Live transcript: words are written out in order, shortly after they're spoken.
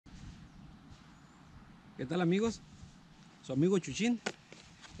¿Qué tal, amigos? Su amigo Chuchin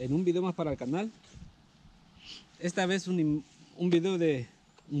en un video más para el canal. Esta vez un video de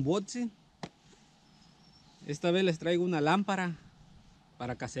unboxing. Esta vez les traigo una lámpara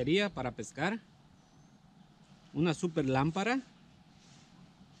para cacería, para pescar. Una super lámpara.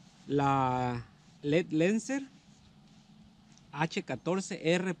 La LED Lancer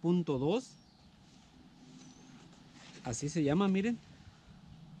H14R.2. Así se llama, miren.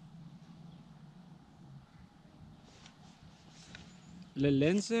 LED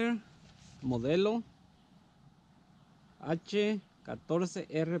Lancer modelo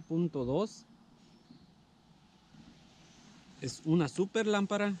H14R.2. Es una super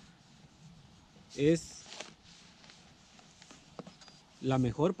lámpara. Es la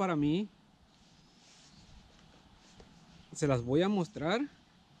mejor para mí. Se las voy a mostrar.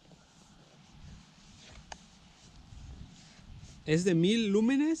 Es de 1000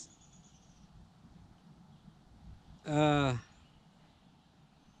 lúmenes.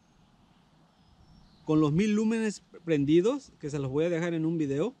 Con los 1000 lúmenes prendidos, que se los voy a dejar en un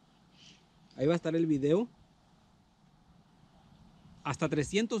video. Ahí va a estar el video. Hasta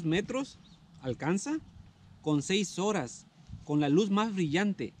 300 metros alcanza con 6 horas, con la luz más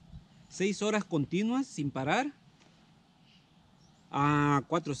brillante. 6 horas continuas sin parar. A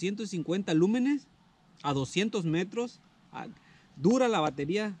 450 lúmenes, a 200 metros. Dura la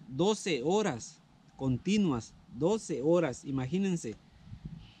batería 12 horas continuas. 12 horas, imagínense.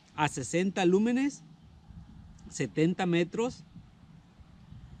 A 60 lúmenes, 70 metros.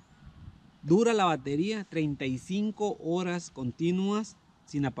 Dura la batería 35 horas continuas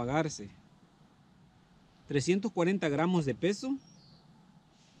sin apagarse. 340 gramos de peso.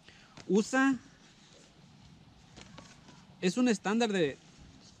 Es un estándar de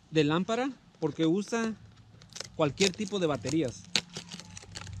lámpara porque usa cualquier tipo de baterías.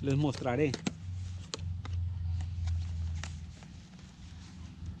 Les mostraré.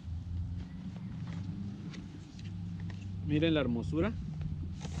 Miren la hermosura.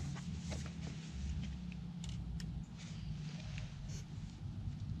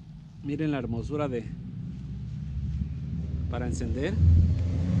 Miren la hermosura para encender.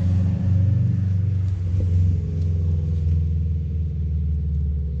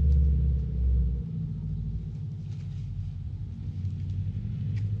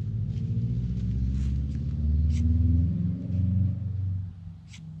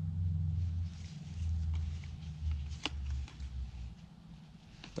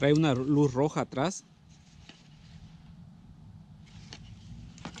 Trae una luz roja atrás.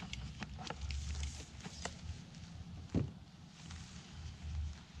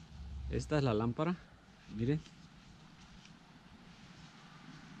 Esta es la lámpara, miren.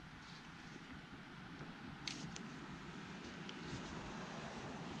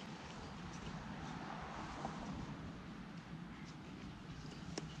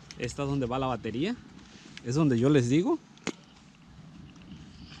 Esta es donde va la batería. Es donde yo les digo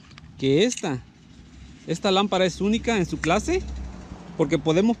que esta lámpara es única en su clase, porque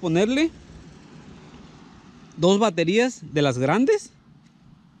podemos ponerle 2 baterías de las grandes,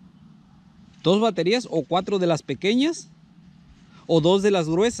 2 baterías o 4 de las pequeñas, o 2 de las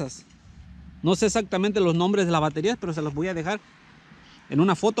gruesas. No sé exactamente los nombres de las baterías, pero se los voy a dejar en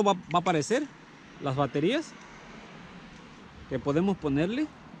una foto. Va a aparecer las baterías que podemos ponerle.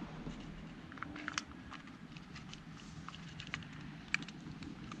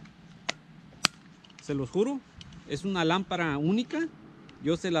 Se los juro, es una lámpara única.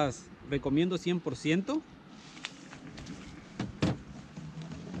 Yo se las recomiendo 100%.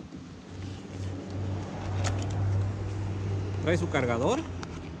 Trae su cargador.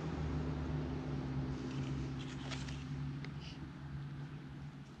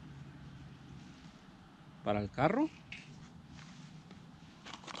 Para el carro.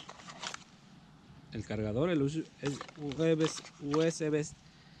 El cargador, el USB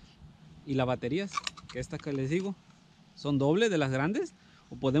y las baterías, que estas que les digo son doble de las grandes,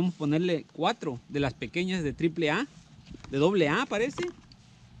 o podemos ponerle 4 de las pequeñas de AAA, de AA parece.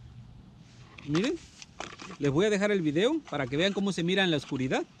 Miren, les voy a dejar el video para que vean cómo se mira en la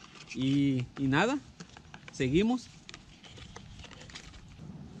oscuridad. Y nada, seguimos.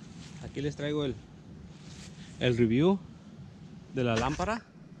 Aquí les traigo el review de la lámpara,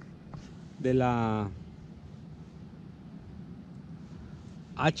 de la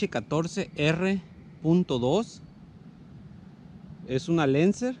H14R.2. Es una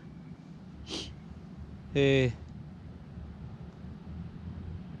Lancer. Les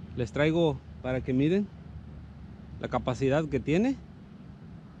traigo para que miren la capacidad que tiene.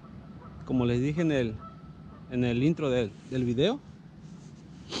 Como les dije en el intro del video,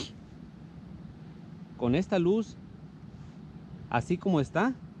 con esta luz, así como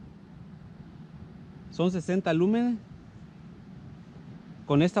está, son 60 lúmenes.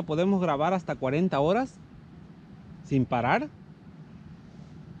 Con esta podemos grabar hasta 40 horas sin parar.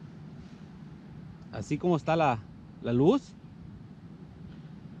 Así como está la luz.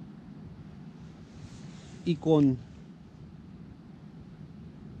 Y con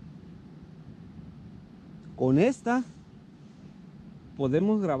esta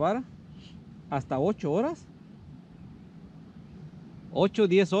podemos grabar hasta 8 horas. 8 o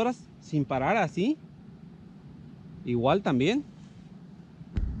 10 horas sin parar así. Igual también.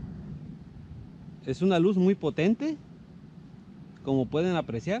 Es una luz muy potente. Como pueden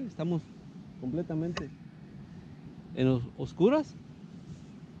apreciar, estamos completamente en oscuras.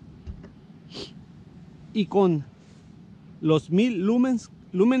 Y con los 1000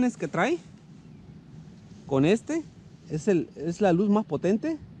 lúmenes que trae, con este es la luz más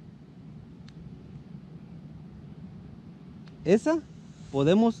potente. Esa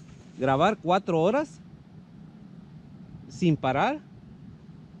podemos grabar 4 horas sin parar.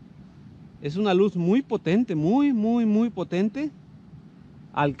 Es una luz muy potente, muy potente.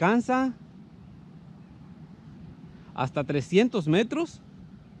 Alcanza hasta 300 metros.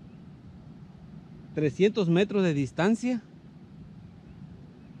 300 metros de distancia.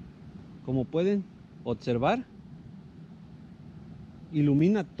 Como pueden observar,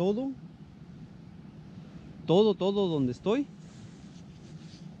 ilumina todo donde estoy.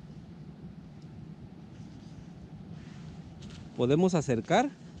 Podemos acercar.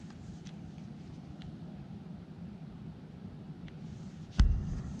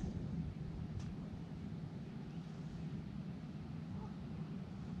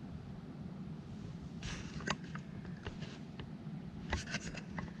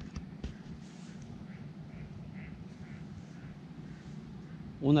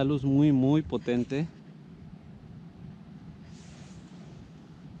 Una luz muy potente.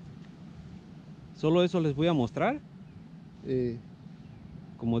 Solo eso les voy a mostrar.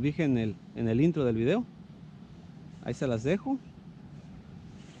 Como dije en el intro del video. Ahí se las dejo.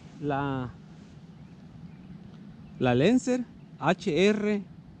 La Lenser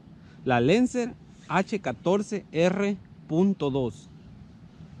H14R.2.